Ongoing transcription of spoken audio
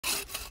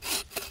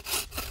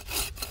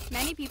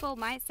Many people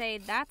might say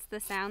that's the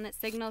sound that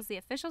signals the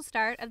official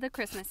start of the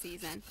Christmas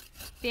season.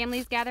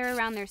 Families gather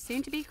around their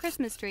soon-to-be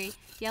Christmas tree,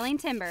 yelling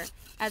timber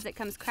as it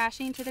comes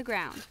crashing to the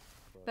ground.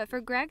 But for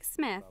Greg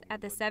Smith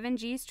at the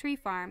 7Gs Tree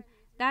Farm,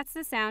 that's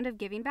the sound of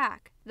giving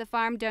back. The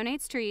farm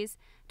donates trees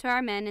to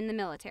our men in the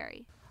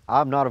military.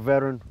 I'm not a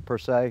veteran per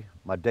se.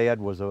 My dad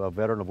was a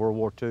veteran of World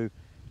War II, and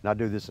I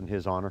do this in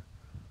his honor.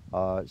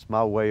 It's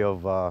my way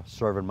of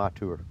serving my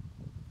tour.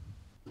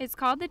 It's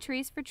called the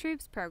Trees for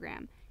Troops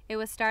program. It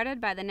was started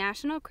by the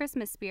National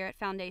Christmas Spirit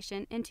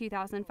Foundation in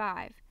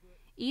 2005.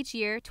 Each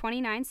year,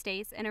 29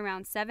 states and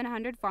around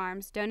 700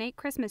 farms donate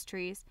Christmas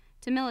trees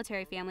to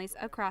military families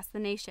across the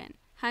nation.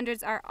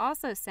 Hundreds are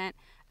also sent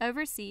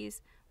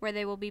overseas where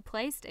they will be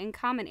placed in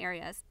common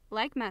areas,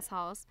 like mess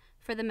halls,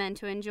 for the men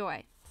to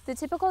enjoy. The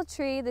typical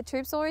tree the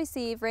troops will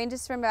receive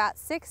ranges from about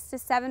 6 to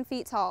 7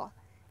 feet tall,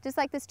 just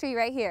like this tree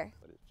right here.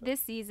 This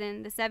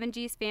season, the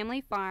 7Gs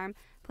family farm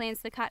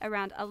plans to cut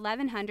around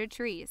 1,100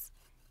 trees.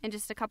 In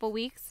just a couple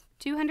weeks,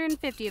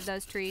 250 of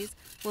those trees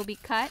will be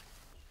cut,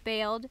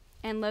 baled,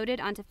 and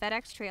loaded onto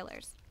FedEx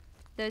trailers.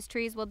 Those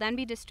trees will then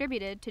be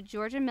distributed to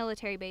Georgia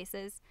military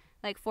bases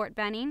like Fort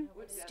Benning,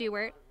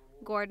 Stewart,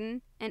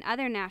 Gordon, and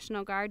other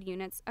National Guard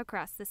units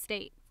across the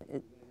state.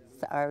 It's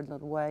our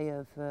little way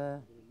of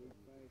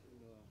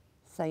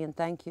saying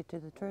thank you to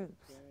the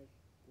troops.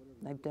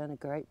 They've done a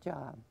great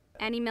job.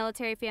 Any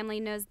military family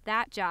knows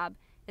that job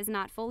is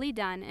not fully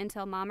done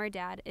until mom or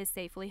dad is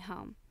safely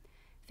home.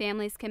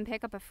 Families can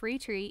pick up a free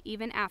tree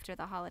even after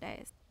the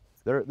holidays.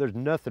 There's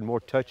nothing more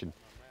touching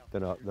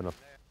than a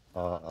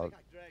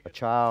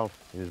child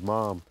and his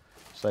mom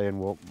saying,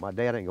 well, my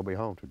dad ain't gonna be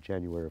home till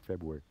January or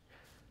February.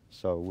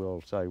 So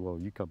we'll say, well,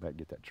 you come back and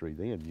get that tree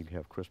then. You can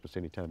have Christmas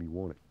anytime you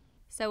want it.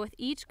 So with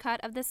each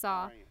cut of the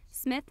saw,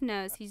 Smith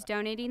knows he's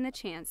donating the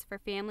chance for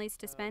families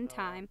to spend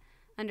time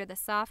under the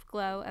soft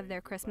glow of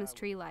their Christmas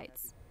tree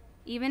lights,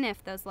 even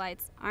if those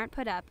lights aren't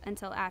put up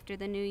until after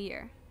the new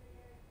year.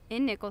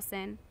 In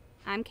Nicholson,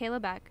 I'm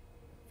Kayla Beck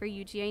for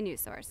UGA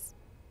News Source.